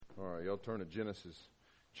All right, y'all turn to Genesis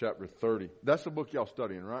chapter 30. That's the book y'all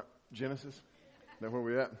studying, right? Genesis? Is that where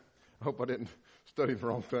we at? I hope I didn't study the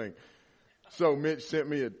wrong thing. So Mitch sent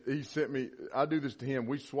me, I do this to him.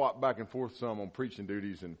 We swap back and forth some on preaching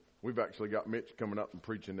duties, and we've actually got Mitch coming up and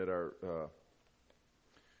preaching at our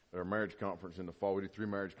marriage conference in the fall. We do 3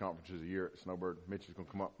 marriage conferences a year at Snowbird. Mitch is going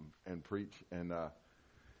to come up and preach, and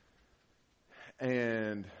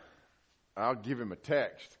I'll give him a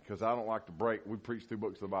text because I don't like to break. We preach through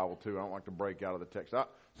books of the Bible too. I don't like to break out of the text.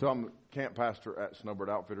 So I'm the camp pastor at Snowbird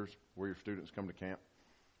Outfitters, where your students come to camp.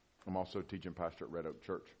 I'm also teaching pastor at Red Oak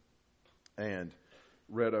Church. And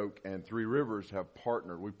Red Oak and Three Rivers have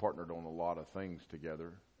partnered. We partnered on a lot of things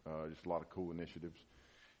together, just a lot of cool initiatives.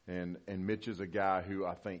 And Mitch is a guy who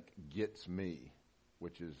I think gets me,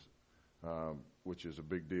 which is a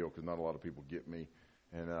big deal because not a lot of people get me.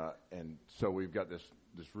 And so we've got this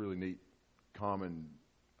really neat common,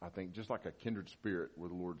 I think, just like a kindred spirit where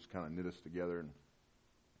the Lord's kind of knit us together. And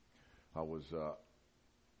I was,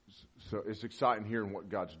 so it's exciting hearing what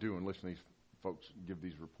God's doing, listening to these folks give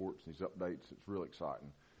these reports, these updates. It's really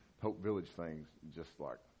exciting. Hope Village things, just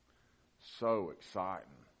like so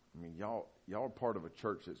exciting. I mean, y'all are part of a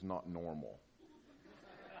church that's not normal.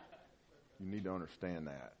 You need to understand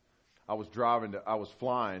that. I was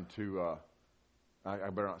flying to, I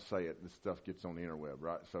better not say it. This stuff gets on the interweb,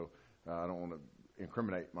 right? So I don't want to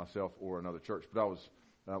incriminate myself or another church. But I was,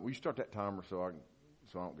 will you start that timer so I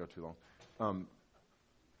don't go too long?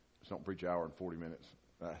 So don't preach an hour and 40 minutes.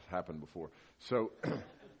 That happened before. So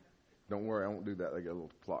don't worry, I won't do that. They got a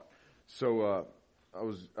little clock. So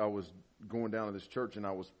I was going down to this church and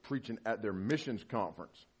I was preaching at their missions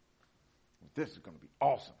conference. This is going to be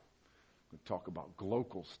awesome. I'm going to talk about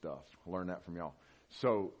global stuff. I learned that from y'all.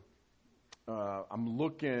 So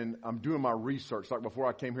I'm doing my research. Like before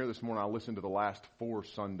I came here this morning, I listened to the last 4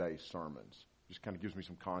 Sunday sermons. Just kind of gives me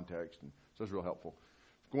some context, and so it's real helpful.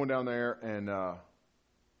 Going down there, and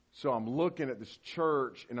so I'm looking at this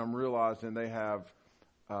church, and I'm realizing they have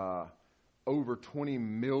over $20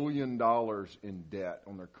 million in debt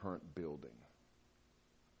on their current building.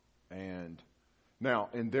 And now,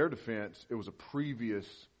 in their defense, it was a previous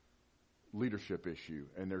leadership issue,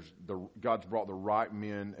 and God's brought the right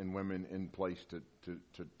men and women in place to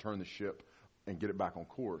turn the ship and get it back on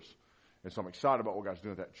course. And so I'm excited about what God's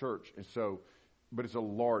doing at that church. And so, but it's a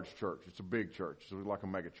large church. It's a big church. So it's like a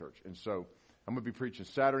mega church. And so I'm going to be preaching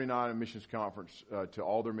Saturday night at a missions conference to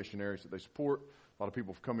all their missionaries that they support. A lot of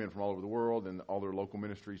people have come in from all over the world and all their local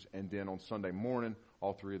ministries. And then on Sunday morning,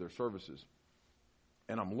 all 3 of their services.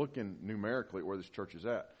 And I'm looking numerically at where this church is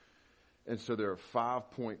at. And so they're a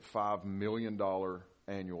 $5.5 million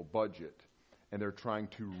annual budget, and they're trying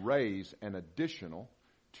to raise an additional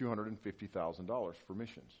 $250,000 for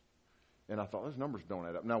missions. And I thought, those numbers don't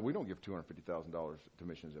add up. Now, we don't give $250,000 to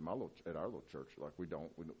missions at our little church. Like we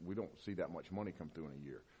don't see that much money come through in a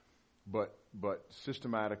year. But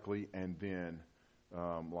systematically, and then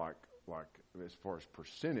like as far as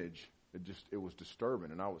percentage, it was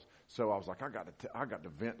disturbing. And I was like, I got to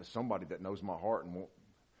vent to somebody that knows my heart and won't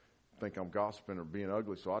think I'm gossiping or being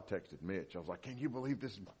ugly. So I texted Mitch. I was like, can you believe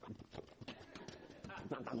this?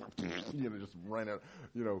 Just ran out,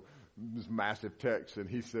 this massive text. And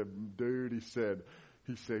he said, dude, he said,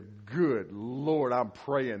 good Lord, I'm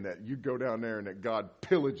praying that you go down there and that God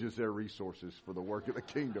pillages their resources for the work of the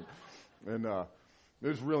kingdom. And it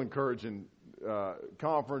was real encouraging.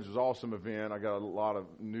 Conference was an awesome event. I got a lot of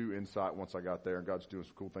new insight once I got there, and God's doing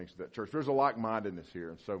some cool things to that church. There's a like-mindedness here.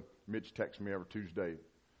 And so Mitch texts me every Tuesday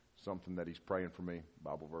something that he's praying for me,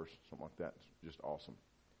 Bible verse, something like that. It's just awesome.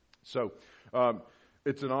 So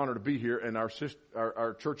it's an honor to be here, and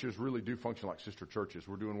our churches really do function like sister churches.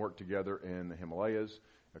 We're doing work together in the Himalayas,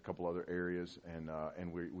 a couple other areas,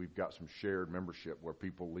 and we've got some shared membership where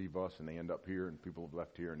people leave us and they end up here, and people have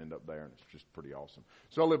left here and end up there, and it's just pretty awesome.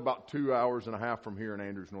 So I live about 2 hours and a half from here in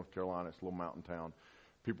Andrews, North Carolina. It's a little mountain town.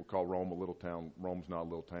 People call Rome a little town. Rome's not a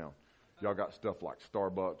little town. Y'all got stuff like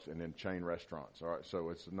Starbucks and then chain restaurants. All right,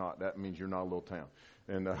 so that means you're not a little town.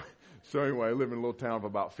 And so anyway, I live in a little town of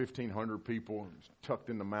about 1,500 people,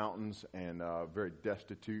 tucked in the mountains, and very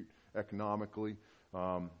destitute economically,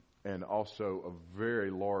 and also a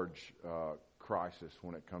very large crisis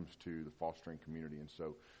when it comes to the fostering community. And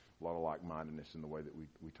so a lot of like-mindedness in the way that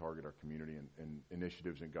we target our community and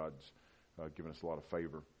initiatives, and God's given us a lot of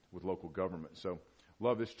favor with local government. So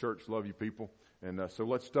love this church, love you people. And so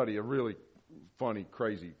let's study a really funny,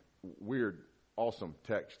 crazy, weird, awesome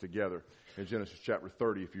text together in Genesis chapter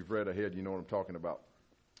 30. If you've read ahead, you know what I'm talking about.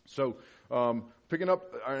 So picking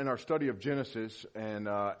up in our study of Genesis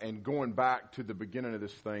and going back to the beginning of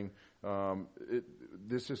this thing,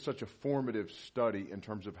 this is such a formative study in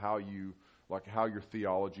terms of how your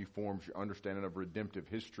theology forms your understanding of redemptive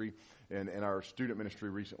history. And in our student ministry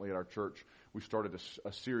recently at our church, we started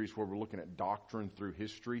a series where we're looking at doctrine through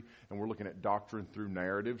history, and we're looking at doctrine through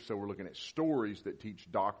narrative. So we're looking at stories that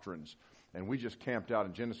teach doctrines. And we just camped out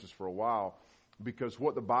in Genesis for a while, because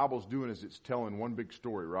what the Bible's doing is it's telling one big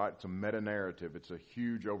story, right? It's a meta-narrative. It's a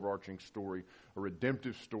huge overarching story, a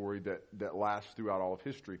redemptive story that lasts throughout all of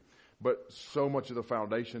history. But so much of the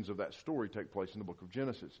foundations of that story take place in the book of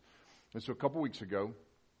Genesis. And so a couple weeks ago,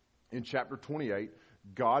 in chapter 28,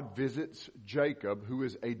 God visits Jacob, who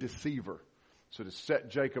is a deceiver. So to set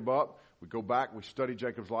Jacob up, we go back, we study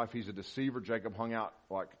Jacob's life. He's a deceiver. Jacob hung out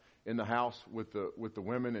like in the house with the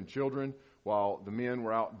women and children, while the men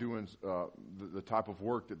were out doing the type of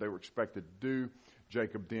work that they were expected to do.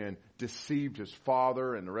 Jacob then deceived his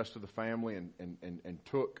father and the rest of the family and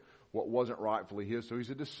took what wasn't rightfully his. So he's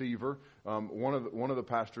a deceiver. One of the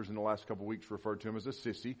pastors in the last couple of weeks referred to him as a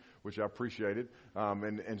sissy, which I appreciated.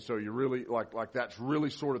 And so you really like that's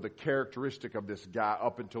really sort of the characteristic of this guy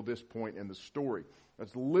up until this point in the story.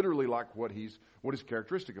 That's literally like what is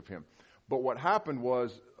characteristic of him. But what happened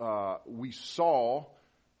was we saw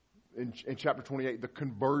in chapter 28 the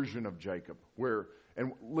conversion of Jacob.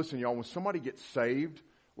 And listen, y'all, when somebody gets saved,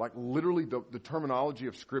 like literally the terminology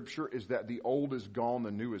of Scripture is that the old is gone,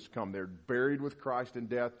 the new has come. They're buried with Christ in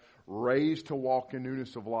death, raised to walk in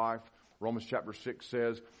newness of life. Romans chapter 6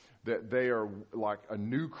 says that they are like a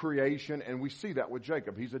new creation, and we see that with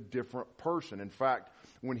Jacob. He's a different person. In fact,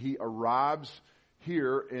 when he arrives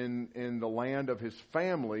here in the land of his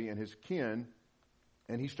family and his kin,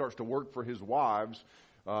 and he starts to work for his wives,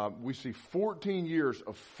 we see 14 years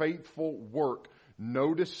of faithful work,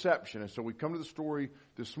 no deception. And so we come to the story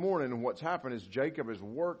this morning, and what's happened is Jacob has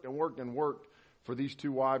worked and worked and worked for these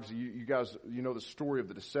two wives. You guys, you know the story of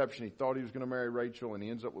the deception. He thought he was going to marry Rachel, and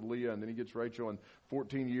he ends up with Leah, and then he gets Rachel in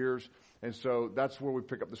 14 years. And so that's where we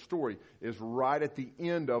pick up the story, is right at the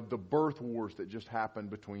end of the birth wars that just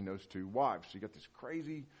happened between those two wives. So you got this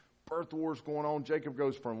crazy birth wars going on. Jacob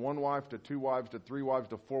goes from one wife to two wives to three wives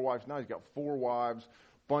to four wives. Now he's got four wives,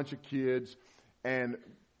 bunch of kids, and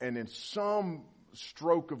in some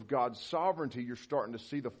stroke of God's sovereignty, you're starting to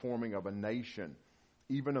see the forming of a nation,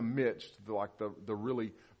 even amidst the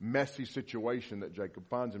really messy situation that Jacob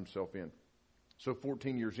finds himself in. So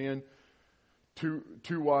 14 years in,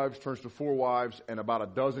 two wives turns to four wives and about a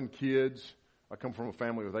dozen kids. I come from a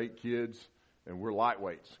family with 8 kids, and we're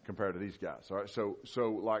lightweights compared to these guys. All right, so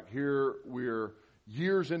like here we're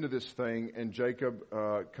years into this thing, and Jacob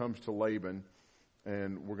comes to Laban.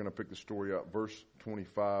 And we're going to pick the story up. Verse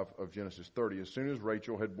 25 of Genesis 30. As soon as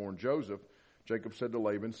Rachel had borne Joseph, Jacob said to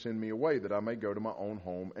Laban, "Send me away that I may go to my own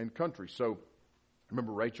home and country." So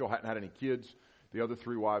remember, Rachel hadn't had any kids. The other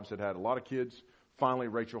 3 wives had a lot of kids. Finally,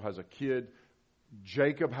 Rachel has a kid.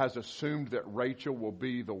 Jacob has assumed that Rachel will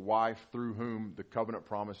be the wife through whom the covenant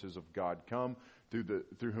promises of God come,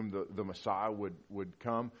 through whom the Messiah would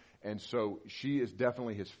come. And so she is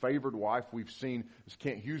definitely his favored wife. We've seen, as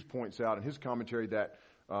Kent Hughes points out in his commentary, that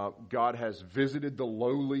God has visited the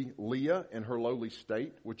lowly Leah in her lowly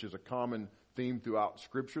state, which is a common theme throughout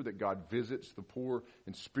Scripture, that God visits the poor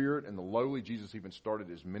in spirit and the lowly. Jesus even started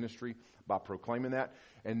his ministry by proclaiming that.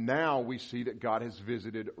 And now we see that God has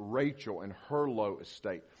visited Rachel in her low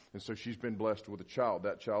estate. And so she's been blessed with a child.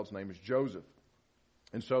 That child's name is Joseph.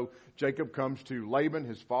 And so Jacob comes to Laban,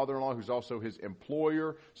 his father-in-law, who's also his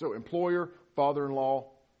employer. So employer,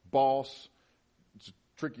 father-in-law, boss. It's a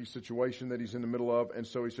tricky situation that he's in the middle of. And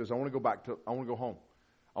so he says, I want to go home.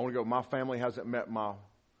 I want to go. My family hasn't met my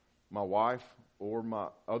wife or my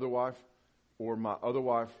other wife or my other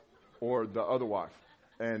wife or the other wife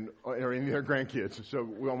or any of their grandkids. So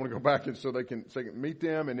I want to go back and so they can meet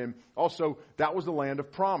them. And then also that was the land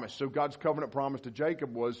of promise. So God's covenant promise to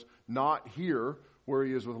Jacob was not here where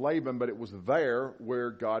he is with Laban, but it was there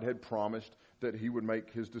where God had promised that he would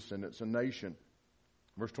make his descendants a nation.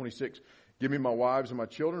 Verse 26, "Give me my wives and my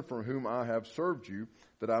children from whom I have served you,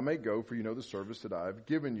 that I may go, for you know the service that I have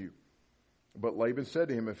given you." But Laban said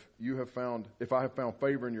to him, if I have found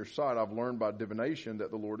favor in your sight, I've learned by divination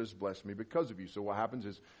that the Lord has blessed me because of you. So what happens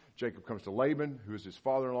is Jacob comes to Laban, who is his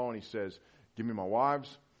father-in-law, and he says, "Give me my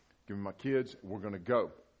wives, give me my kids, we're going to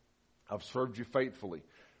go. I've served you faithfully."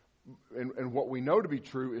 And what we know to be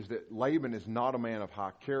true is that Laban is not a man of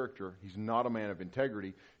high character. He's not a man of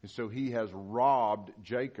integrity. And so he has robbed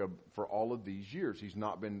Jacob for all of these years. He's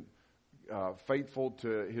not been faithful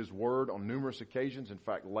to his word on numerous occasions. In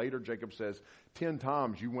fact, later Jacob says, 10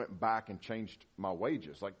 times you went back and changed my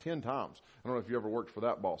wages. Like 10 times. I don't know if you ever worked for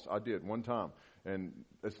that boss. I did one time. And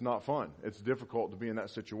it's not fun. It's difficult to be in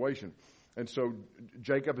that situation. And so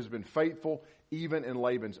Jacob has been faithful even in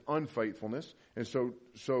Laban's unfaithfulness. And so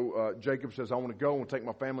Jacob says, I want to go and take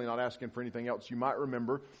my family, not asking for anything else. You might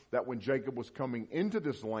remember that when Jacob was coming into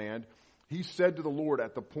this land, he said to the Lord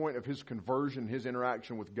at the point of his conversion, his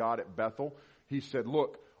interaction with God at Bethel, he said,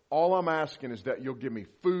 look, all I'm asking is that you'll give me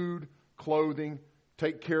food, clothing,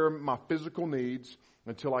 take care of my physical needs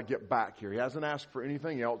until I get back here. He hasn't asked for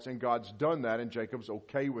anything else, and God's done that, and Jacob's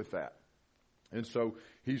okay with that. And so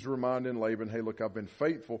he's reminding Laban, hey, look, I've been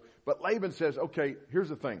faithful. But Laban says, okay, here's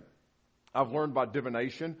the thing. I've learned by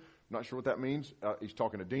divination. I'm not sure what that means. He's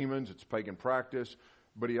talking to demons. It's pagan practice.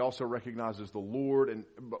 But he also recognizes the Lord.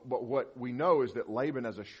 But what we know is that Laban,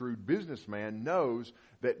 as a shrewd businessman, knows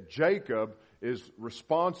that Jacob is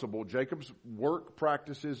responsible. Jacob's work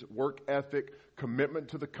practices, work ethic, commitment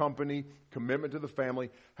to the company, commitment to the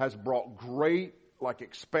family has brought great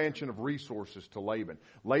expansion of resources to Laban.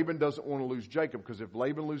 Laban doesn't want to lose Jacob, because if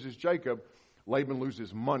Laban loses Jacob, Laban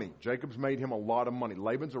loses money. Jacob's made him a lot of money.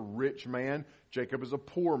 Laban's a rich man. Jacob is a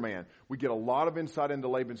poor man. We get a lot of insight into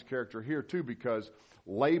Laban's character here too, because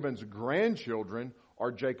Laban's grandchildren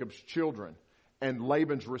are Jacob's children. And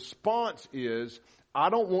Laban's response is, I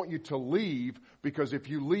don't want you to leave, because if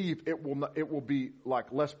you leave, it will be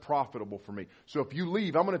less profitable for me. So if you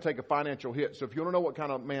leave, I'm going to take a financial hit. So if you want to know what kind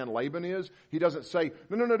of man Laban is, he doesn't say,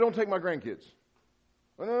 no, don't take my grandkids.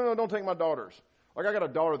 No, don't take my daughters. I got a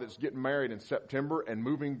daughter that's getting married in September and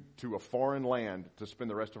moving to a foreign land to spend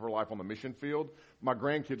the rest of her life on the mission field. My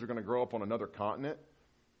grandkids are going to grow up on another continent.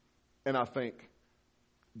 And I think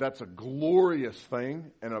that's a glorious thing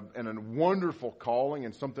and a wonderful calling,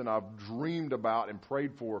 and something I've dreamed about and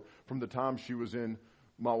prayed for from the time she was in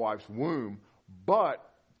my wife's womb. But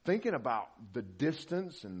thinking about the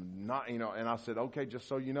distance and and I said, okay, just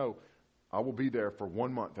so you know, I will be there for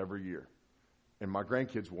 1 month every year, and my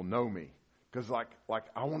grandkids will know me, because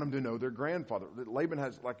I want them to know their grandfather. Laban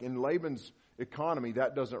has, in Laban's economy,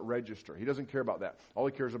 that doesn't register. He doesn't care about that. All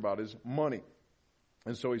he cares about is money.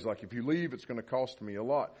 And so he's like, if you leave, it's going to cost me a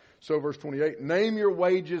lot. So verse 28, name your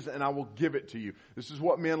wages and I will give it to you. This is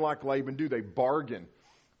what men like Laban do. They bargain.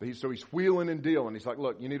 So he's wheeling and dealing. He's like,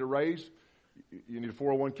 look, you need a raise? You need a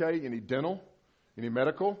 401k? You need dental? You need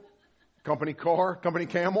medical? Company car? Company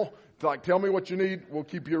camel? Tell me what you need. We'll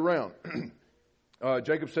keep you around.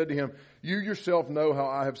 Jacob said to him, you yourself know how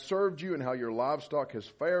I have served you and how your livestock has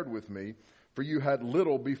fared with me, for you had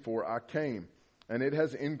little before I came, and it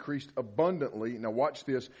has increased abundantly. Now watch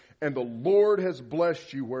this. And the Lord has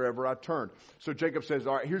blessed you wherever I turned. So Jacob says,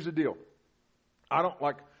 all right, here's the deal. I don't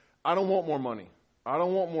want more money. I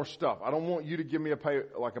don't want more stuff. I don't want you to give me a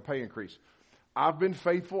pay increase. I've been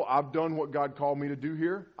faithful. I've done what God called me to do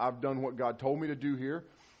here. I've done what God told me to do here.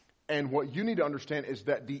 And what you need to understand is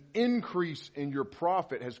that the increase in your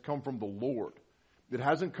profit has come from the Lord. It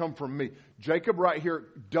hasn't come from me. Jacob right here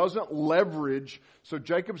doesn't leverage. So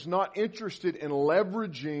Jacob's not interested in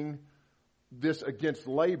leveraging this against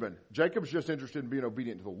Laban. Jacob's just interested in being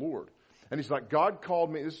obedient to the Lord. And he's like, God called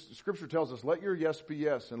me. This scripture tells us, let your yes be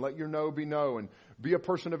yes and let your no be no, and be a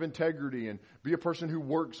person of integrity and be a person who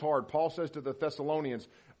works hard. Paul says to the Thessalonians,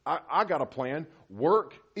 I got a plan.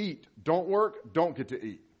 Work, eat. Don't work, don't get to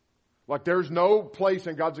eat. There's no place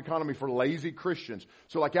in God's economy for lazy Christians.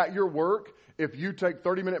 So at your work, if you take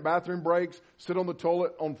 30-minute bathroom breaks, sit on the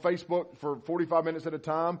toilet on Facebook for 45 minutes at a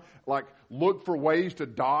time, look for ways to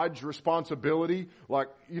dodge responsibility.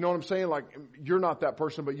 You know what I'm saying? You're not that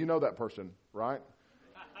person, but you know that person, right?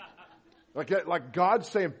 God's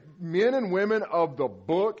saying men and women of the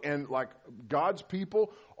book and God's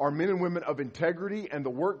people are men and women of integrity, and the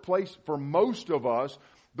workplace, for most of us,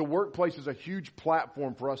 the workplace is a huge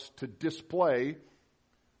platform for us to display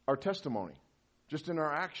our testimony, just in our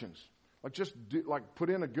actions. Put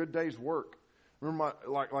in a good day's work. I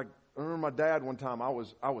remember my dad one time. I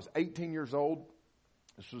was 18 years old.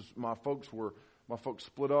 This was my folks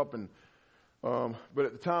split up, and but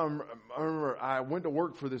at the time, I remember I went to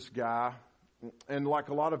work for this guy, and like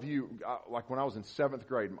a lot of you, when I was in 7th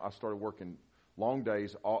grade, I started working long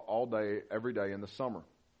days, all day, every day in the summer,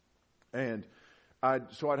 and I'd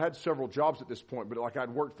had several jobs at this point, but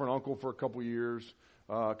I'd worked for an uncle for a couple years,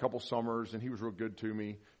 a couple summers, and he was real good to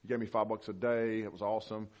me. He gave me $5 a day. It was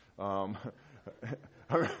awesome. I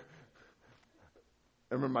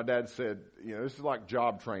remember my dad said, this is like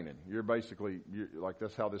job training. You're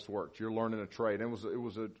that's how this works. You're learning a trade. And it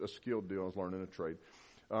was a skilled deal. I was learning a trade.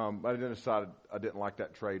 I then decided I didn't like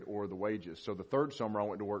that trade or the wages. So the third summer I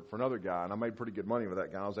went to work for another guy, and I made pretty good money with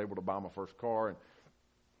that guy. I was able to buy my first car, and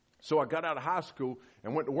so I got out of high school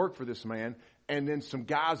and went to work for this man, and then some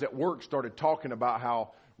guys at work started talking about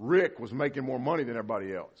how Rick was making more money than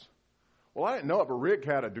everybody else. Well, I didn't know it, but Rick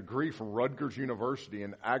had a degree from Rutgers University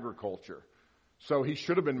in agriculture. So he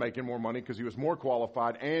should have been making more money because he was more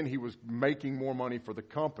qualified and he was making more money for the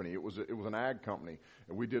company. It was an ag company.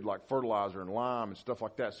 And we did like fertilizer and lime and stuff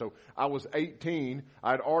like that. So I was 18.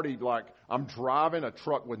 I'd already I'm driving a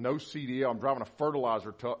truck with no CDL. I'm driving a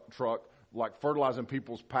fertilizer truck, like fertilizing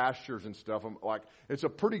people's pastures and stuff. I'm like, it's a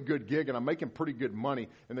pretty good gig and I'm making pretty good money.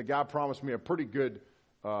 And the guy promised me a pretty good,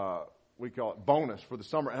 we call it bonus for the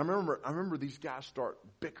summer. And I remember these guys start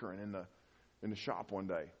bickering in the shop one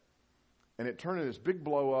day. And it turned into this big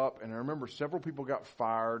blow up, and I remember several people got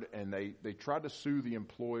fired, and they tried to sue the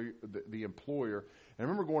employer. And I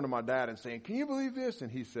remember going to my dad and saying, "Can you believe this?" And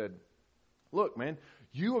he said, "Look, man,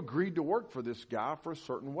 you agreed to work for this guy for a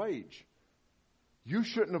certain wage. You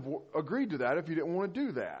shouldn't have agreed to that if you didn't want to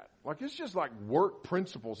do that. Like, it's just like work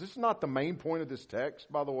principles. This is not the main point of this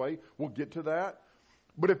text, by the way. We'll get to that.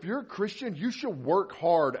 But if you're a Christian, you should work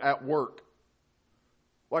hard at work.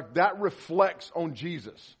 Like, that reflects on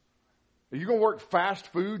Jesus. If you're going to work fast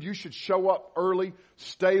food, you should show up early,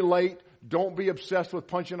 stay late, don't be obsessed with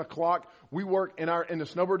punching a clock. We work in the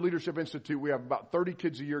Snowbird Leadership Institute. We have about 30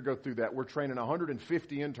 kids a year go through that. We're training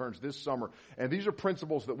 150 interns this summer. And these are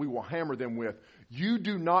principles that we will hammer them with. You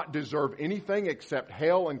do not deserve anything except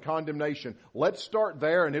hell and condemnation. Let's start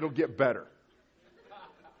there and it'll get better.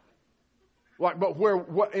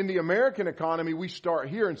 But in the American economy, we start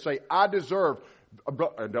here and say, I deserve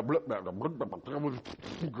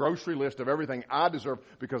grocery list of everything I deserve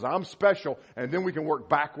because I'm special, and then we can work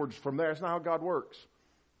backwards from there. That's not how God works.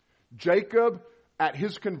 Jacob, at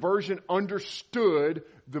his conversion, understood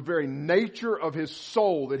the very nature of his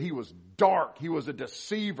soul, that he was dark, he was a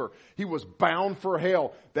deceiver, he was bound for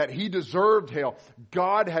hell, that he deserved hell.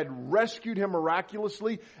 God had rescued him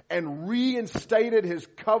miraculously and reinstated his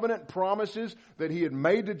covenant promises that he had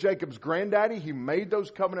made to Jacob's granddaddy. He made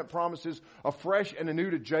those covenant promises afresh and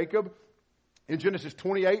anew to Jacob. In Genesis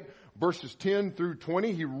 28, verses 10 through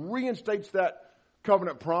 20, he reinstates that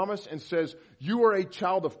covenant promise and says, you are a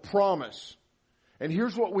child of promise. And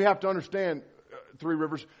here's what we have to understand, Three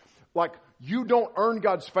Rivers. Like, you don't earn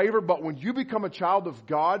God's favor, but when you become a child of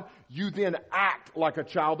God, you then act like a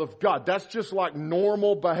child of God. That's just like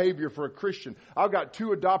normal behavior for a Christian. I've got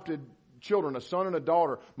 2 adopted children, a son and a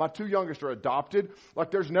daughter. My 2 youngest are adopted.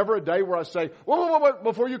 Like, there's never a day where I say, whoa,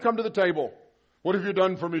 before you come to the table, what have you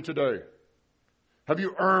done for me today? Have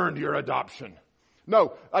you earned your adoption?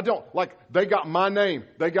 No, I don't. Like, they got my name.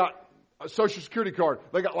 They got a Social Security card.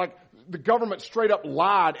 They got, like, the government straight up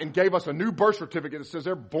lied and gave us a new birth certificate that says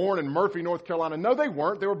they're born in Murphy, North Carolina. No, they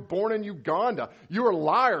weren't. They were born in Uganda. You are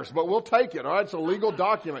liars, but we'll take it. All right. It's a legal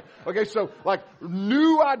document. Okay. So, like,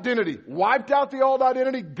 new identity, wiped out the old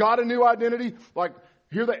identity, got a new identity. Like,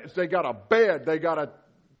 here they got a bed. They got a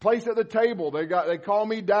place at the table. They call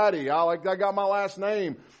me daddy. I got my last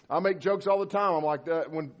name. I make jokes all the time. I'm like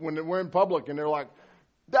that when we're in public and they're like,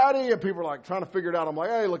 daddy, and people are like trying to figure it out. I'm like,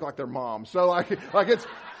 hey, they look like their mom. So like it's,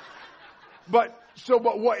 but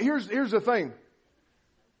here's the thing.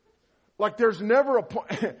 Like, there's never a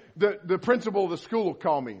point, the principal of the school will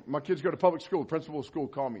call me. My kids go to public school. The principal of the school will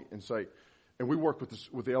call me and say, and we work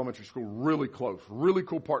with the elementary school really close, really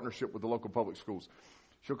cool partnership with the local public schools.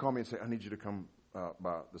 She'll call me and say, I need you to come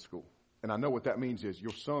by the school. And I know what that means is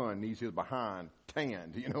your son needs his behind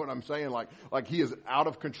tanned. You know what I'm saying? Like he is out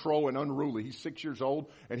of control and unruly. He's 6 years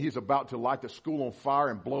old and he's about to light the school on fire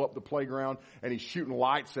and blow up the playground, and he's shooting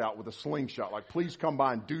lights out with a slingshot. Like, please come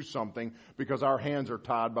by and do something because our hands are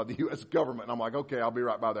tied by the U.S. government. And I'm like, okay, I'll be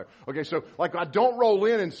right by there. Okay, so like, I don't roll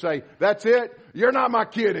in and say, that's it. You're not my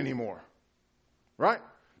kid anymore. Right?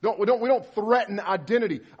 We don't threaten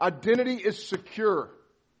identity. Identity is secure.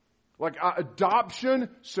 Like, adoption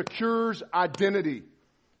secures identity.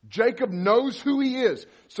 Jacob knows who he is.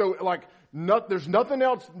 So, like, there's nothing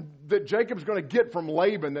else that Jacob's going to get from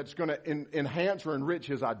Laban that's going to enhance or enrich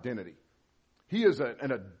his identity. He is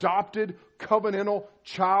an adopted, covenantal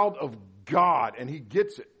child of God, and he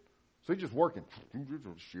gets it. So he's just working.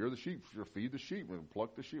 Shear the sheep, feed the sheep, and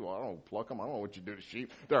pluck the sheep. Well, I don't pluck them. I don't know what you do to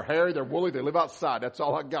sheep. They're hairy, they're woolly, they live outside. That's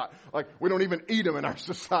all I got. Like, we don't even eat them in our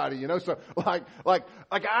society, you know. So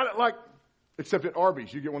except at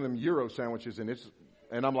Arby's, you get one of them Euro sandwiches,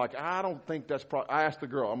 and I'm like, I don't think that's I asked the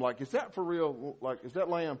girl, I'm like, is that for real? Like, is that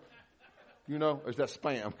lamb? You know, or is that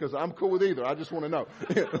spam? Because I'm cool with either. I just want to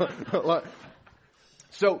know.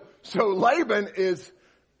 So Laban is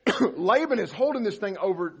holding this thing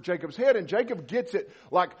over Jacob's head, and Jacob gets it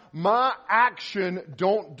like, my action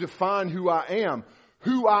don't define who I am.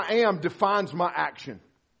 Who I am defines my action.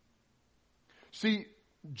 See,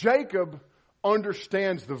 Jacob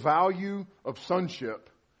understands the value of sonship,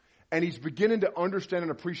 and he's beginning to understand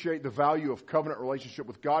and appreciate the value of covenant relationship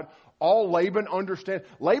with God. All Laban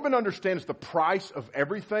understands the price of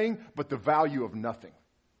everything, but the value of nothing.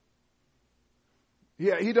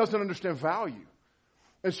 Yeah, he doesn't understand value.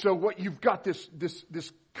 And so what you've got this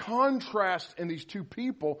contrast in these two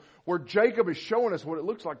people where Jacob is showing us what it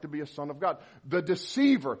looks like to be a son of God. The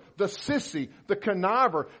deceiver, the sissy, the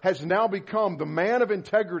conniver has now become the man of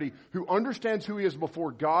integrity who understands who he is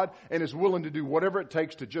before God and is willing to do whatever it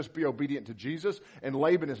takes to just be obedient to Jesus. And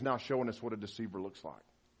Laban is now showing us what a deceiver looks like.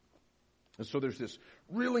 And so there's this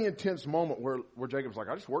really intense moment where Jacob's like,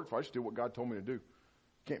 I just worked for it. I just do what God told me to do. You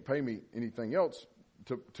can't pay me anything else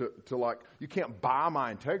to like, you can't buy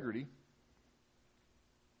my integrity.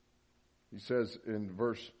 He says in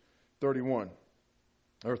verse 31,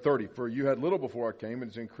 or 30, for you had little before I came, and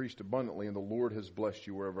it's increased abundantly, and the Lord has blessed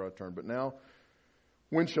you wherever I turn. But now,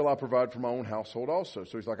 when shall I provide for my own household also?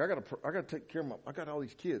 So he's like, I got to take care of I got all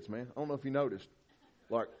these kids, man. I don't know if you noticed.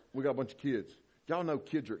 Like, we got a bunch of kids. Y'all know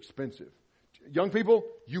kids are expensive. Young people,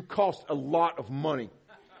 you cost a lot of money.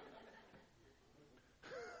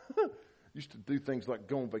 Used to do things like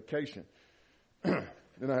go on vacation.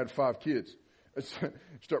 Then I had 5 kids.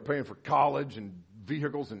 Start paying for college and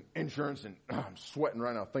vehicles and insurance, and I'm sweating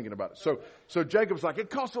right now thinking about it. So Jacob's like, it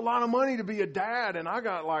costs a lot of money to be a dad, and I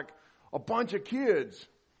got like a bunch of kids,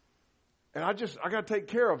 and I got to take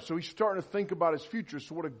care of. So he's starting to think about his future.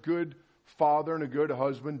 So what a good father and a good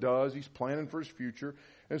husband does. He's planning for his future.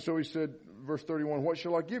 And so he said, verse 31, what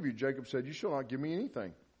shall I give you? Jacob said, you shall not give me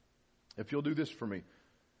anything if you'll do this for me.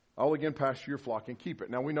 I'll again pasture your flock and keep it.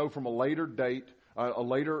 Now we know from a later date, a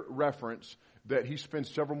later reference, that he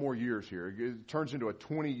spends several more years here. It turns into a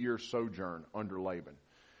 20-year sojourn under Laban.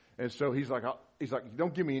 And so he's like,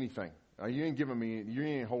 don't give me anything. You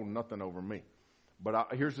ain't holding nothing over me. But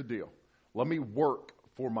here's the deal. Let me work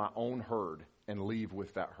for my own herd and leave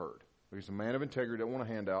with that herd. He's a man of integrity, don't want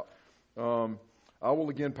a handout. I will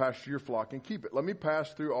again pasture your flock and keep it. Let me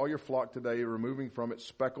pass through all your flock today, removing from it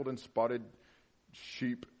speckled and spotted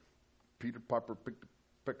sheep. Peter Piper picked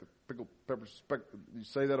pickled pepper, you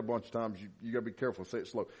say that a bunch of times. You got to be careful. Say it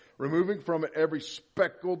slow. Removing from it every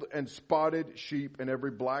speckled and spotted sheep and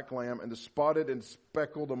every black lamb, and the spotted and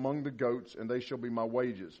speckled among the goats, and they shall be my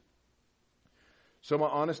wages. So my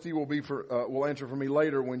honesty will answer for me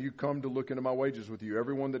later when you come to look into my wages with you.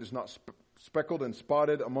 Everyone that is not speckled and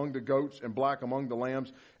spotted among the goats and black among the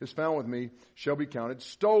lambs is found with me shall be counted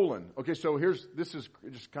stolen. Okay, so this is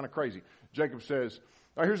just kind of crazy. Jacob says,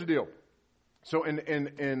 all right, here's the deal. So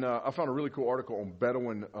I found a really cool article on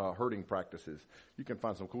Bedouin herding practices. You can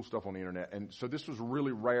find some cool stuff on the internet. And so this was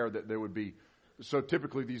really rare that there would be, so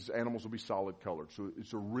typically these animals will be solid colored. So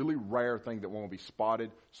it's a really rare thing that won't be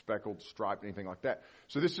spotted, speckled, striped, anything like that.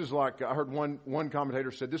 So this is like, I heard one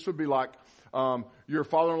commentator said this would be like your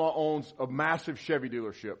father-in-law owns a massive Chevy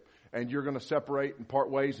dealership, and you're going to separate and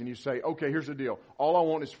part ways, and you say, okay, here's the deal. All I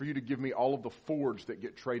want is for you to give me all of the Fords that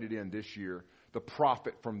get traded in this year, the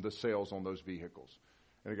profit from the sales on those vehicles.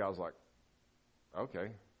 And the guy was like,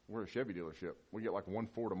 okay, we're a Chevy dealership. We get like 1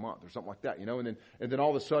 Ford a month or something like that, you know? And then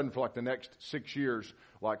all of a sudden for like the next 6 years,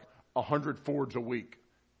 like 100 Fords a week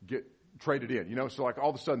get traded in, you know? So like all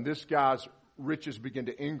of a sudden this guy's riches begin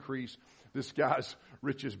to increase. This guy's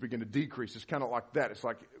riches begin to decrease. It's kind of like that. It's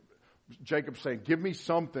like Jacob saying, give me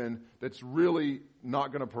something that's really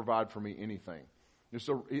not going to provide for me anything.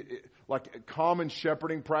 Like common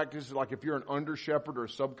shepherding practices, like if you're an under shepherd or a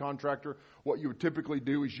subcontractor, what you would typically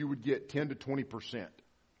do is you would get 10 to 20%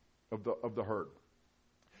 of the herd.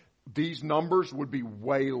 These numbers would be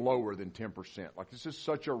way lower than 10%. Like this is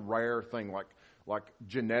such a rare thing. Like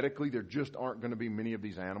genetically, there just aren't going to be many of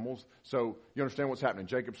these animals. So you understand what's happening.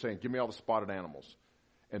 Jacob's saying, give me all the spotted animals,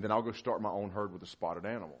 and then I'll go start my own herd with the spotted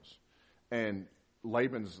animals. And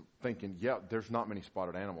Laban's thinking, yeah, there's not many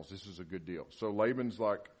spotted animals. This is a good deal. So Laban's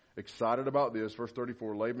like excited about this. Verse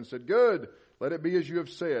 34, Laban said, good, let it be as you have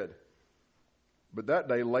said. But that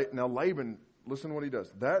day, now Laban, listen to what he does.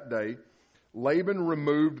 That day, Laban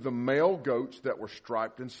removed the male goats that were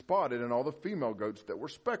striped and spotted and all the female goats that were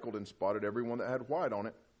speckled and spotted, every one that had white on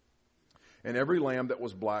it, and every lamb that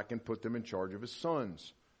was black, and put them in charge of his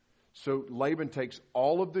sons. So Laban takes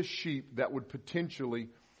all of the sheep that would potentially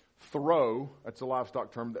throw, that's a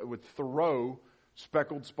livestock term, that would throw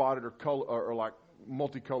speckled, spotted, or like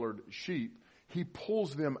multicolored sheep. He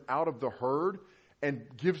pulls them out of the herd and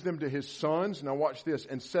gives them to his sons. Now watch this.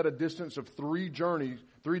 And set a distance of 3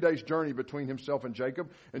 days journey between himself and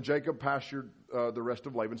Jacob pastured the rest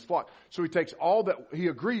of Laban's flock. So he takes all that, he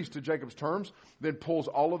agrees to Jacob's terms, then pulls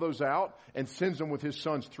all of those out and sends them with his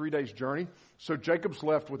sons 3 days journey. So Jacob's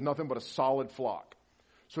left with nothing but a solid flock.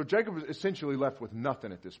 So Jacob was essentially left with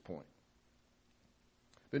nothing at this point.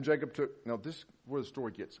 Then Jacob this is where the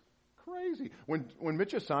story gets crazy. When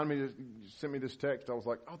Mitch sent me this text, I was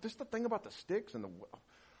like, oh, this is the thing about the sticks and the...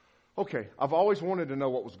 Okay, I've always wanted to know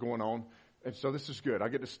what was going on, and so this is good. I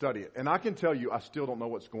get to study it. And I can tell you I still don't know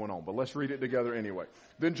what's going on, but let's read it together anyway.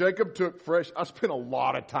 Then Jacob took fresh... I spent a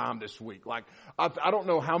lot of time this week. Like, I don't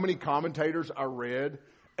know how many commentators I read,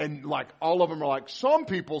 and like all of them are like, some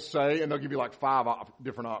people say, and they'll give you like 5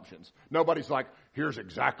 different options. Nobody's like, here's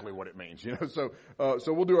exactly what it means, you know. So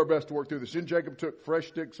we'll do our best to work through this. Then Jacob took fresh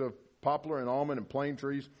sticks of poplar and almond and plane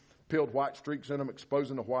trees, peeled white streaks in them,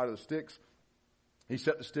 exposing the white of the sticks. He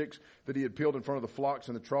set the sticks that he had peeled in front of the flocks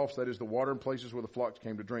in the troughs, that is, the watering places where the flocks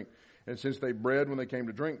came to drink. And since they bred when they came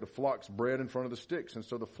to drink, the flocks bred in front of the sticks. And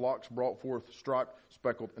so the flocks brought forth striped,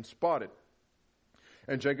 speckled, and spotted.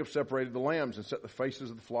 And Jacob separated the lambs and set the faces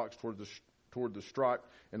of the flocks toward the striped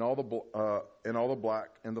and all the black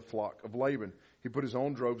and the flock of Laban. He put his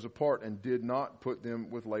own droves apart and did not put them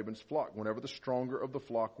with Laban's flock. Whenever the stronger of the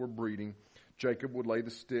flock were breeding, Jacob would lay the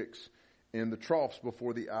sticks in the troughs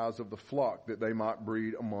before the eyes of the flock, that they might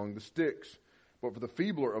breed among the sticks. But for the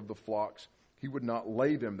feebler of the flocks, he would not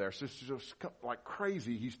lay them there. So it's just like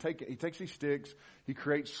crazy. He takes these sticks, he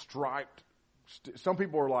creates striped. Some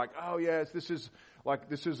people are like, oh yes, this is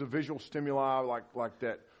a visual stimuli like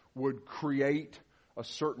that would create a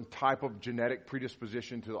certain type of genetic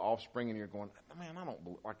predisposition to the offspring, and you're going, man, I don't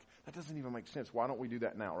believe, like, that doesn't even make sense. Why don't we do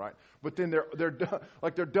that now, right? But then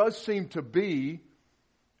there does seem to be,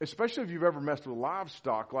 especially if you've ever messed with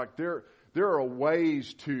livestock, like there are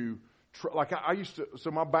ways to, I used to, so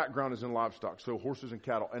my background is in livestock, so horses and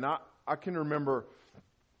cattle, and I can remember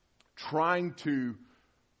trying to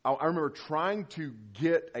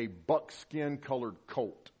get a buckskin colored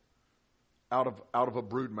colt out of a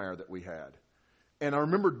broodmare that we had. And I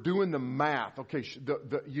remember doing the math. Okay,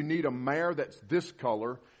 you need a mare that's this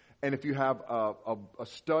color, and if you have a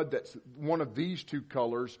stud that's one of these 2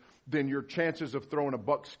 colors, then your chances of throwing a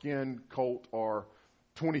buckskin colt are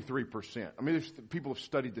 23%. I mean, people have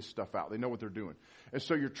studied this stuff out. They know what they're doing. And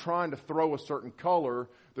so you're trying to throw a certain color.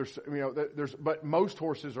 But most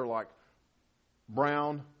horses are like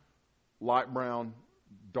brown, light brown,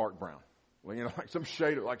 dark brown. Well, like some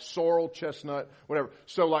shade of like sorrel, chestnut, whatever.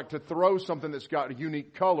 So like to throw something that's got a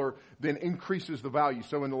unique color then increases the value.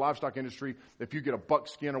 So in the livestock industry, if you get a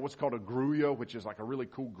buckskin or what's called a gruya, which is like a really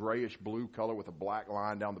cool grayish blue color with a black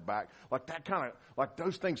line down the back, like that kind of, like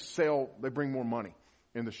those things sell, they bring more money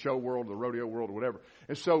in the show world, the rodeo world, or whatever.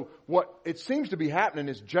 And so what it seems to be happening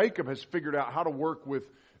is Jacob has figured out how to work with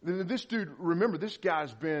this dude. Remember, this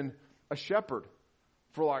guy's been a shepherd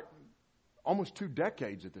for like almost 2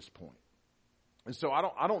 decades at this point. And so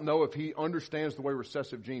I don't know if he understands the way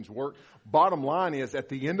recessive genes work. Bottom line is, at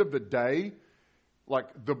the end of the day, like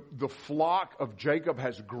the flock of Jacob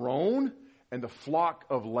has grown and the flock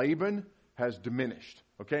of Laban has diminished.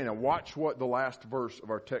 Okay, now watch what the last verse of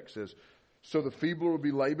our text says. So the feebler will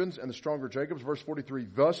be Laban's and the stronger Jacob's. Verse 43,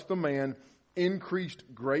 thus the man increased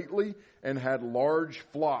greatly and had large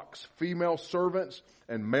flocks, female servants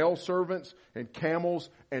and male servants and camels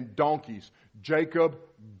and donkeys. Jacob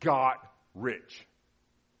got rich.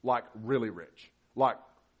 Like really rich. Like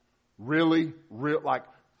really, like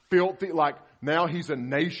filthy. Like now he's a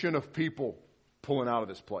nation of people pulling out of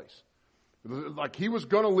this place. Like he was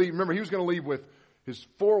going to leave. Remember, he was going to leave with his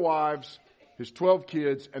 4 wives, his 12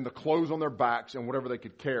 kids, and the clothes on their backs and whatever they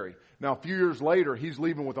could carry. Now, a few years later, he's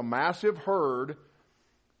leaving with a massive herd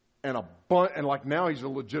and and like now he's a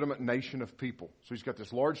legitimate nation of people. So he's got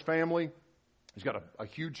this large family. He's got a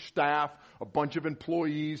huge staff, a bunch of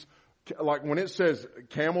employees. Like when it says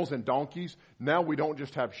camels and donkeys, now we don't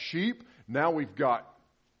just have sheep. Now we've got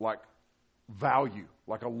like value,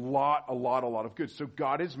 like a lot of goods. So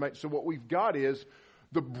God has made, so what we've got is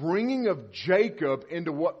the bringing of Jacob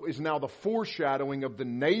into what is now the foreshadowing of the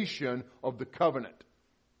nation of the covenant.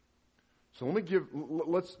 So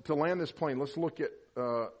to land this plane, let's look at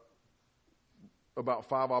about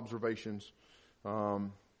 5 observations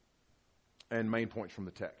and main points from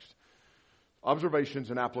the text.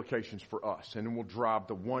 Observations and applications for us, and then we'll drive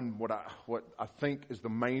the one, what I think is the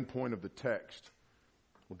main point of the text.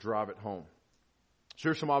 We'll drive it home. So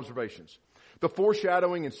here's some observations. The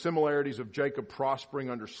foreshadowing and similarities of Jacob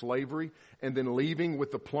prospering under slavery and then leaving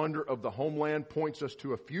with the plunder of the homeland points us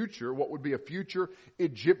to a future, what would be a future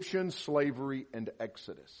Egyptian slavery and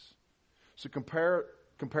exodus. So compare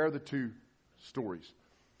the 2 stories.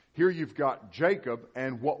 Here you've got Jacob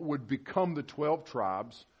and what would become the 12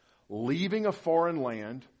 tribes leaving a foreign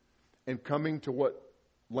land and coming to what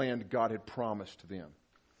land God had promised them.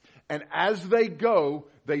 And as they go,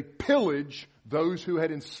 they pillage those who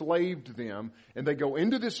had enslaved them, and they go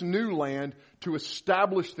into this new land to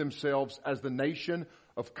establish themselves as the nation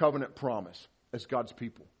of covenant promise, as God's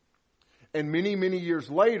people. And many, many years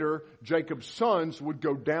later, Jacob's sons would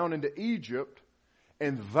go down into Egypt,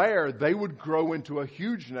 and there they would grow into a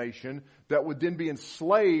huge nation that would then be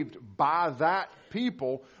enslaved by that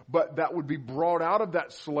people, but that would be brought out of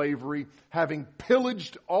that slavery, having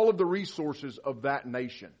pillaged all of the resources of that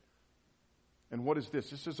nation. And what is this?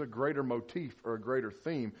 This is a greater motif or a greater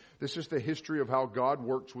theme. This is the history of how God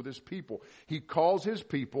works with His people. He calls His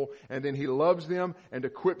people, and then He loves them and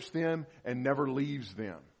equips them and never leaves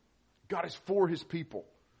them. God is for His people.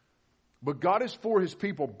 But God is for His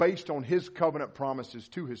people based on His covenant promises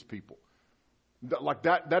to His people.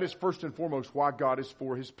 That is first and foremost why God is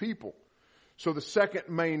for His people. So the second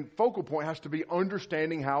main focal point has to be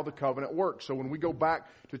understanding how the covenant works. So when we go back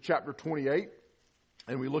to chapter 28,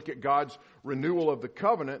 and we look at God's renewal of the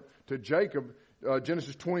covenant to Jacob,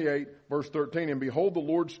 Genesis 28, verse 13. And behold, the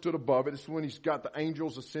Lord stood above it. This is when He's got the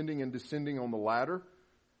angels ascending and descending on the ladder.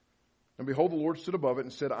 And behold, the Lord stood above it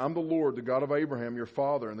and said, I'm the Lord, the God of Abraham, your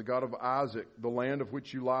father, and the God of Isaac. The land of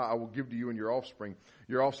which you lie I will give to you and your offspring.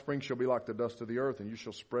 Your offspring shall be like the dust of the earth, and you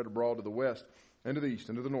shall spread abroad to the west, and to the east,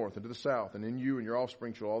 and to the north, and to the south. And in you and your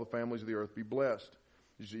offspring shall all the families of the earth be blessed.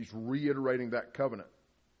 He's reiterating that covenant.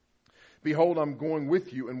 Behold, I'm going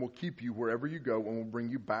with you and will keep you wherever you go and will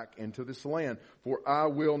bring you back into this land. For I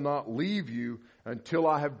will not leave you until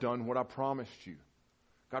I have done what I promised you.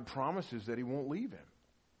 God promises that He won't leave him.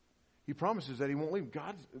 He promises that He won't leave.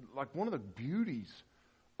 God's like one of the beauties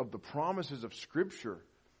of the promises of Scripture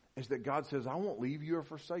is that God says, I won't leave you or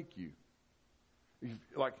forsake you.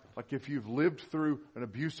 Like if you've lived through an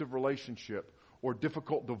abusive relationship or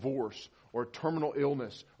difficult divorce or terminal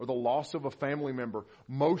illness or the loss of a family member,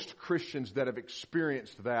 most Christians that have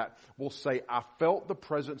experienced that will say, I felt the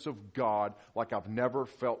presence of God like I've never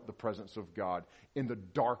felt the presence of God in the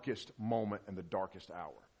darkest moment and the darkest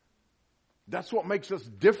hour. That's what makes us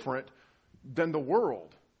different than the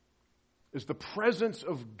world, is the presence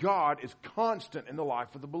of God is constant in the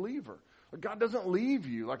life of the believer. God doesn't leave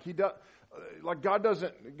you like He does. Like God's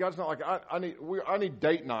not like, I need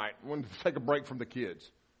date night. I want to take a break from the kids.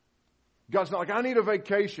 God's not like, I need a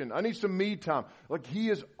vacation. I need some me time. Like He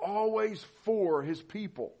is always for His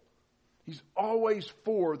people. He's always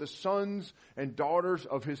for the sons and daughters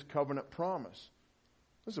of His covenant promise.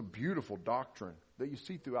 This is a beautiful doctrine that you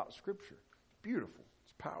see throughout Scripture. It's beautiful.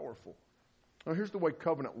 It's powerful. Now here's the way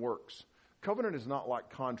covenant works. Covenant is not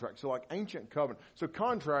like contract. So like ancient covenant. So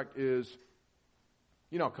contract is,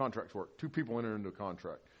 you know how contracts work. Two people enter into a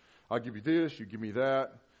contract. I'll give you this, you give me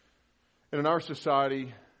that. And in our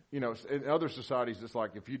society, you know, in other societies, it's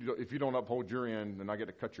like if you don't uphold your end, then I get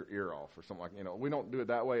to cut your ear off or something like that. You know, we don't do it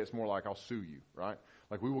that way. It's more like I'll sue you, right?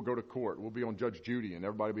 Like we will go to court. We'll be on Judge Judy, and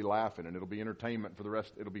everybody will be laughing, and it'll be entertainment for the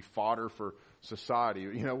rest. It'll be fodder for society.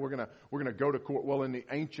 You know, we're gonna go to court. Well, in the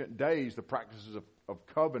ancient days, the practices of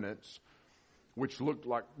covenants, which looked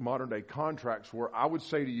like modern day contracts, where I would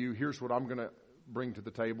say to you, here's what I'm going to bring to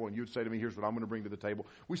the table, and you'd say to me, here's what I'm going to bring to the table.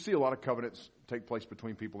 We see a lot of covenants take place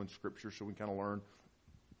between people in Scripture, so we kind of learn.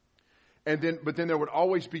 But then there would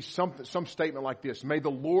always be some statement like this: may the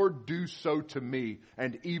Lord do so to me,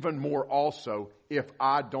 and even more also, if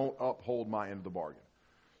I don't uphold my end of the bargain.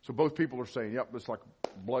 So both people are saying, yep, it's like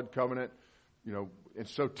blood covenant, you know. And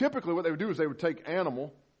so typically what they would do is they would take an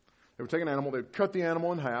animal, they would cut the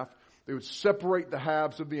animal in half, they would separate the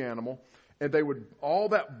halves of the animal, and they would, all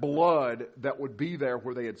that blood that would be there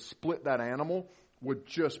where they had split that animal would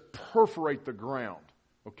just perforate the ground,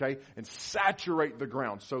 okay, and saturate the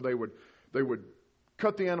ground. So they would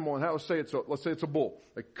cut the animal in half. Let's say it's a bull.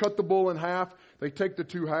 They cut the bull in half. They take the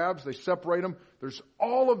two halves. They separate them. There's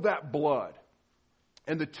all of that blood.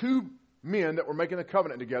 And the two men that were making the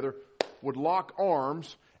covenant together would lock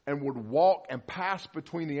arms and would walk and pass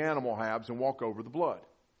between the animal halves and walk over the blood.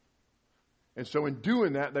 And so in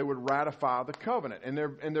doing that, they would ratify the covenant. And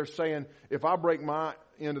they're saying, if I break my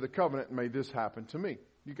end of the covenant, may this happen to me.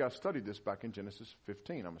 You guys studied this back in Genesis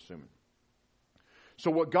 15, I'm assuming.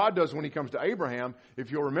 So what God does when He comes to Abraham,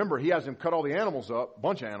 if you'll remember, He has him cut all the animals up, a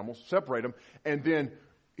bunch of animals, separate them, and then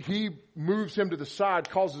He moves him to the side,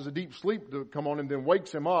 causes a deep sleep to come on him, then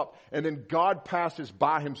wakes him up, and then God passes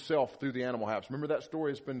by Himself through the animal halves. Remember that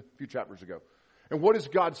story? It's been a few chapters ago. And what is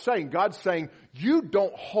God saying? God's saying, you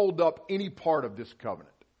don't hold up any part of this covenant.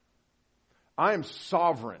 I am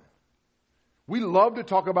sovereign. We love to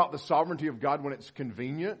talk about the sovereignty of God when it's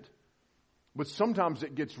convenient, but sometimes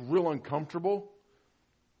it gets real uncomfortable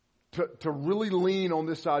to really lean on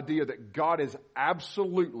this idea that God is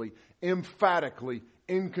absolutely, emphatically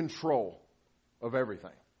in control of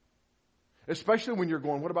everything. Especially when you're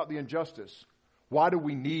going, what about the injustice? Why do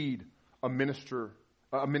we need a ministry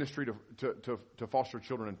to foster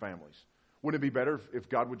children and families? Wouldn't it be better if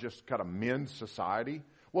God would just kind of mend society?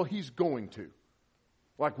 Well, He's going to.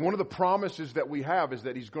 Like one of the promises that we have is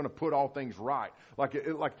that He's going to put all things right. Like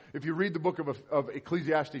if you read the book of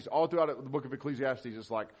Ecclesiastes, all throughout the book of Ecclesiastes,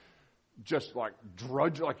 it's like just like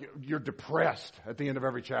drudge, like you're depressed at the end of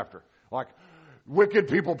every chapter. Like wicked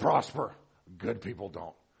people prosper, good people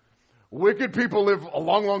don't. Wicked people live a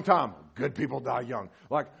long, long time. Good people die young.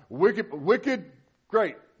 Like wicked,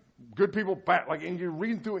 great. Good people, bad. Like, and you're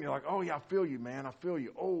reading through it and you're like, oh yeah, I feel you, man. I feel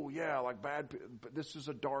you. Oh yeah, like bad. But this is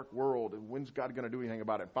a dark world. And when's God going to do anything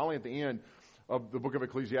about it? Finally, at the end of the book of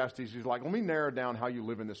Ecclesiastes, He's like, let me narrow down how you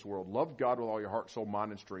live in this world. Love God with all your heart, soul,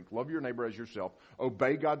 mind, and strength. Love your neighbor as yourself.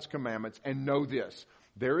 Obey God's commandments. And know this,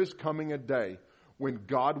 there is coming a day when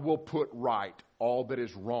God will put right all that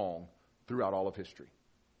is wrong throughout all of history.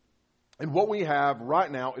 And what we have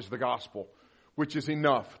right now is the gospel, which is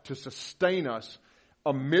enough to sustain us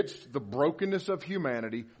amidst the brokenness of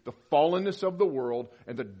humanity, the fallenness of the world,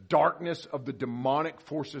 and the darkness of the demonic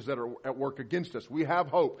forces that are at work against us. We have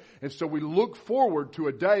hope. And so we look forward to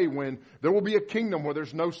a day when there will be a kingdom where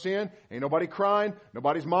there's no sin, ain't nobody crying,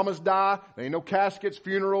 nobody's mamas die, there ain't no caskets,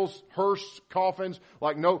 funerals, hearse, coffins,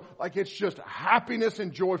 like it's just happiness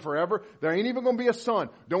and joy forever. There ain't even going to be a sun.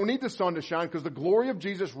 Don't need the sun to shine because the glory of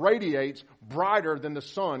Jesus radiates brighter than the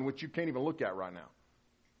sun, which you can't even look at right now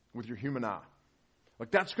with your human eye. Like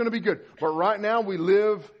that's going to be good. But right now we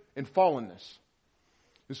live in fallenness.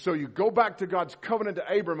 And so you go back to God's covenant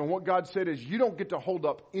to Abram, and what God said is you don't get to hold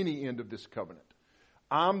up any end of this covenant.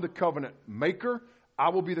 I'm the covenant maker. I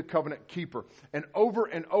will be the covenant keeper. And over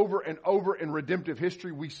and over and over in redemptive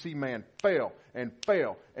history, we see man fail and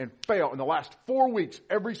fail and fail. In the last 4 weeks,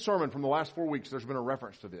 every sermon from the last 4 weeks, there's been a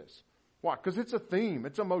reference to this. Why? Because it's a theme.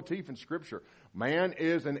 It's a motif in Scripture. Man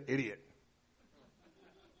is an idiot.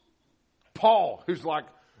 Paul, who's like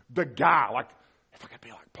the guy, like, if I could be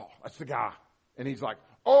like Paul, that's the guy. And he's like,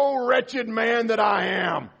 oh, wretched man that I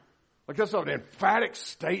am. Like that's an emphatic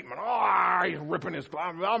statement. Oh, he's ripping his,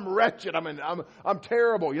 I'm wretched. I'm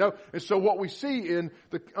terrible, you know. And so what we see in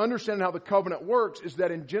the understanding how the covenant works is that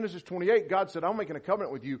in Genesis 28, God said, I'm making a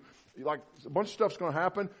covenant with you. Like a bunch of stuff's going to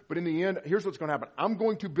happen, but in the end, here's what's going to happen. I'm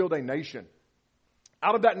going to build a nation.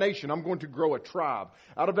 Out of that nation, I'm going to grow a tribe.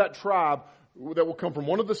 Out of that tribe that will come from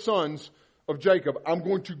one of the sons of Jacob, I'm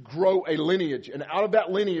going to grow a lineage. And out of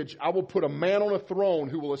that lineage, I will put a man on a throne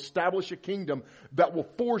who will establish a kingdom that will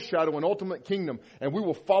foreshadow an ultimate kingdom. And we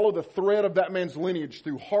will follow the thread of that man's lineage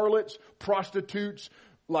through harlots, prostitutes,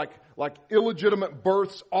 like illegitimate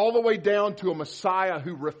births, all the way down to a Messiah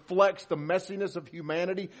who reflects the messiness of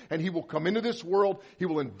humanity. And He will come into this world. He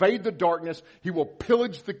will invade the darkness. He will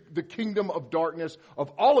pillage the kingdom of darkness of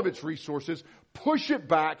all of its resources, push it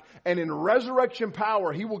back, and in resurrection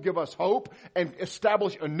power, He will give us hope and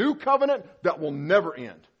establish a new covenant that will never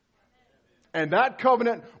end. And that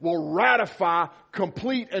covenant will ratify,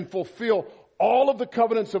 complete, and fulfill all of the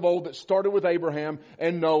covenants of old that started with Abraham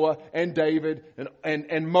and Noah and David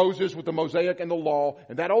and Moses with the Mosaic and the law.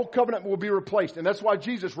 And that old covenant will be replaced. And that's why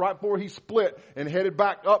Jesus, right before He split and headed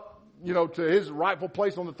back up, to His rightful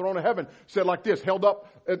place on the throne of heaven, said like this, held up,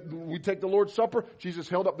 we take the Lord's Supper, Jesus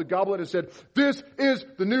held up the goblet and said, this is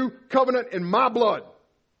the new covenant in my blood.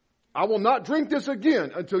 I will not drink this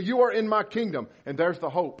again until you are in my kingdom. And there's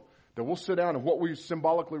the hope. That we'll sit down, and what we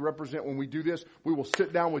symbolically represent when we do this, we will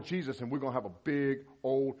sit down with Jesus and we're going to have a big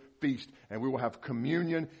old feast, and we will have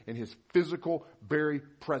communion in His physical, very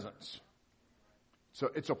presence. So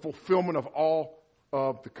it's a fulfillment of all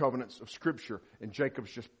of the covenants of Scripture, and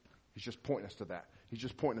He's just pointing us to that. He's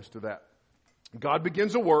just pointing us to that. God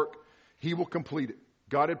begins a work, He will complete it.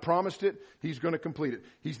 God had promised it, He's going to complete it.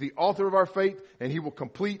 He's the author of our faith, and He will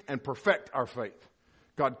complete and perfect our faith.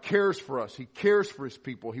 God cares for us. He cares for His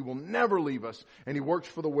people. He will never leave us, and He works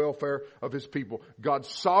for the welfare of His people. God's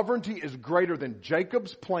sovereignty is greater than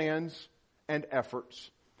Jacob's plans and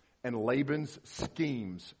efforts and Laban's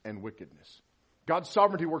schemes and wickedness. God's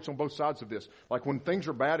sovereignty works on both sides of this. Like when things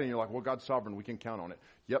are bad and you're like, well, God's sovereign, we can count on it.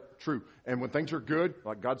 Yep, true. And when things are good,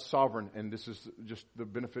 like God's sovereign, and this is just the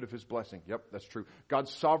benefit of His blessing. Yep, that's true.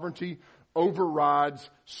 God's sovereignty overrides,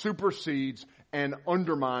 supersedes, and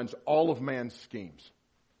undermines all of man's schemes.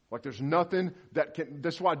 Like there's nothing that can,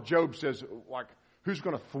 that's why Job says, like, who's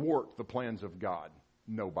going to thwart the plans of God?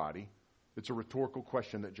 Nobody. It's a rhetorical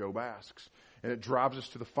question that Job asks. And it drives us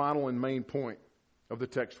to the final and main point of the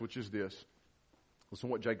text, which is this. Listen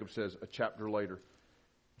to what Jacob says a chapter later.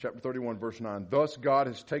 Chapter 31, verse 9. Thus God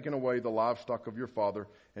has taken away the livestock of your father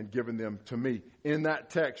and given them to me. In that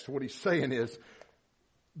text, what he's saying is,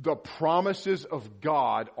 the promises of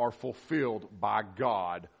God are fulfilled by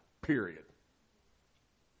God, period.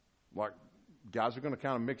 Like, guys are going to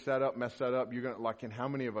kind of mix that up, mess that up. You're going to, like, and how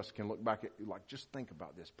many of us can look back at, like, just think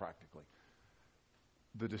about this practically.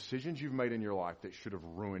 The decisions you've made in your life that should have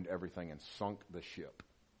ruined everything and sunk the ship.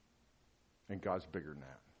 And God's bigger than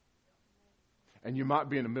that. And you might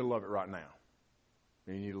be in the middle of it right now.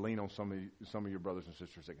 And you need to lean on some of your brothers and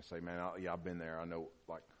sisters that can say, man, I've been there. I know,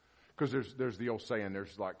 like, because there's the old saying,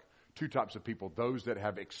 there's like two types of people. Those that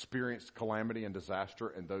have experienced calamity and disaster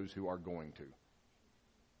and those who are going to.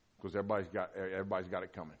 Because everybody's got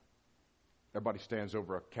it coming. Everybody stands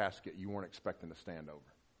over a casket you weren't expecting to stand over.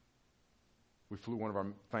 We flew one of our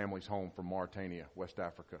families home from Mauritania, West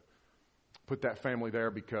Africa. Put that family there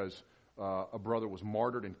because a brother was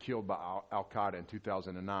martyred and killed by Al-Qaeda in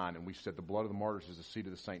 2009, and we said the blood of the martyrs is the seed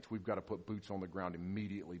of the saints. We've got to put boots on the ground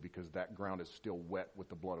immediately because that ground is still wet with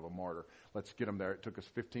the blood of a martyr. Let's get them there. It took us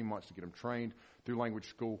 15 months to get them trained through language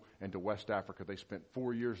school and to West Africa. They spent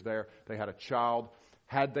 4 years there. They had a child.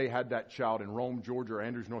 Had they had that child in Rome, Georgia, or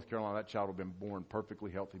Andrews, North Carolina, that child would have been born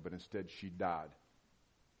perfectly healthy, but instead she died.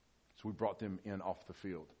 So we brought them in off the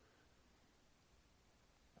field.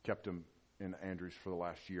 Kept them in Andrews for the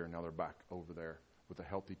last year, and now they're back over there with a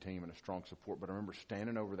healthy team and a strong support. But I remember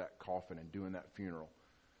standing over that coffin and doing that funeral.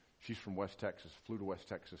 She's from West Texas, flew to West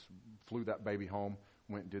Texas, flew that baby home,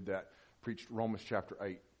 went and did that, preached Romans chapter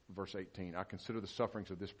 8, verse 18. I consider the sufferings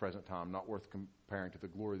of this present time not worth comparing to the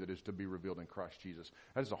glory that is to be revealed in Christ Jesus.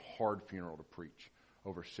 That is a hard funeral to preach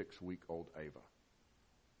over 6-week-old Ava.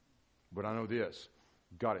 But I know this,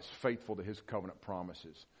 God is faithful to his covenant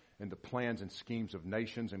promises. And the plans and schemes of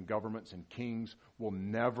nations and governments and kings will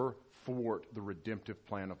never thwart the redemptive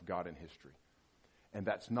plan of God in history. And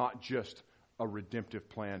that's not just a redemptive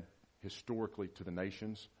plan historically to the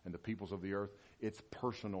nations and the peoples of the earth. It's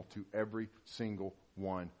personal to every single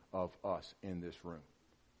one of us in this room.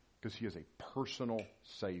 Because he is a personal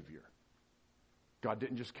Savior. God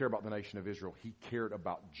didn't just care about the nation of Israel. He cared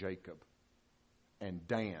about Jacob and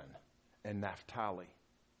Dan and Naphtali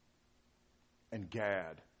and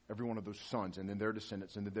Gad. Every one of those sons, and then their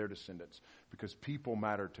descendants, and then their descendants. Because people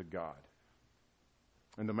matter to God.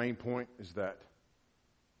 And the main point is that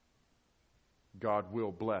God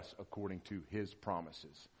will bless according to his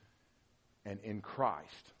promises. And in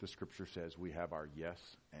Christ, the scripture says, we have our yes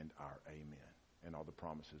and our amen. And all the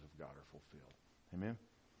promises of God are fulfilled. Amen?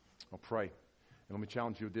 I'll pray. And let me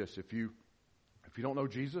challenge you with this. If you don't know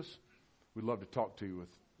Jesus, we'd love to talk to you with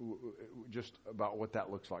just about what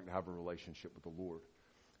that looks like to have a relationship with the Lord.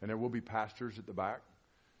 And there will be pastors at the back.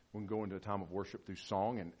 We can go into a time of worship through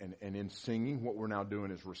song. And in singing, what we're now doing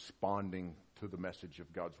is responding to the message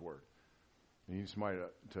of God's Word. And you need somebody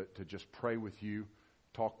to just pray with you,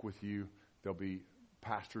 talk with you. There'll be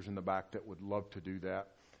pastors in the back that would love to do that.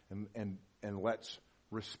 And let's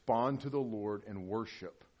respond to the Lord and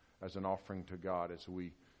worship as an offering to God as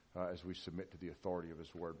we submit to the authority of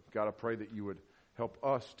his Word. God, I pray that you would help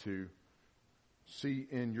us to see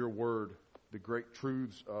in your Word the great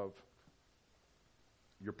truths of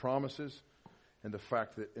your promises and the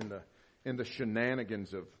fact that in the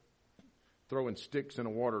shenanigans of throwing sticks in a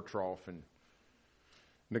water trough and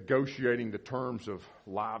negotiating the terms of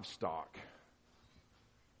livestock,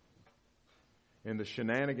 in the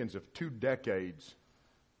shenanigans of 2 decades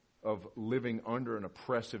of living under an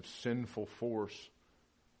oppressive, sinful force,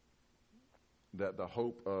 that the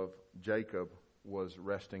hope of Jacob was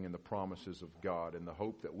resting in the promises of God, and the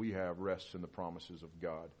hope that we have rests in the promises of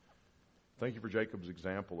God. Thank you for Jacob's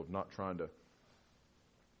example of not trying to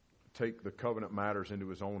take the covenant matters into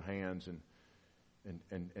his own hands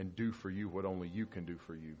and do for you what only you can do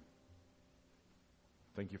for you.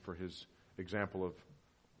 Thank you for his example of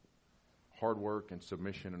hard work and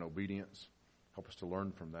submission and obedience. Help us to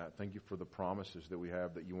learn from that. Thank you for the promises that we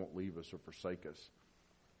have that you won't leave us or forsake us.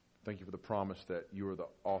 Thank you for the promise that you are the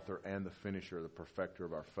author and the finisher, the perfecter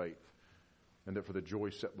of our faith. And that for the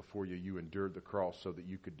joy set before you, you endured the cross so that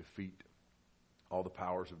you could defeat all the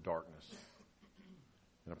powers of darkness.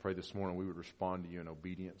 And I pray this morning we would respond to you in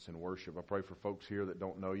obedience and worship. I pray for folks here that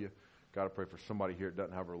don't know you. God, I pray for somebody here that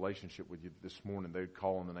doesn't have a relationship with you this morning. They'd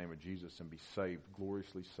call on the name of Jesus and be saved,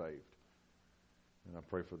 gloriously saved. And I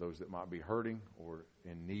pray for those that might be hurting or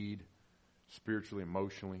in need, spiritually,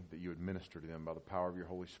 emotionally, that you would minister to them by the power of your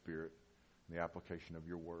Holy Spirit and the application of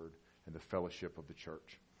your word and the fellowship of the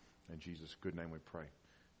church. In Jesus' good name we pray.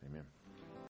 Amen.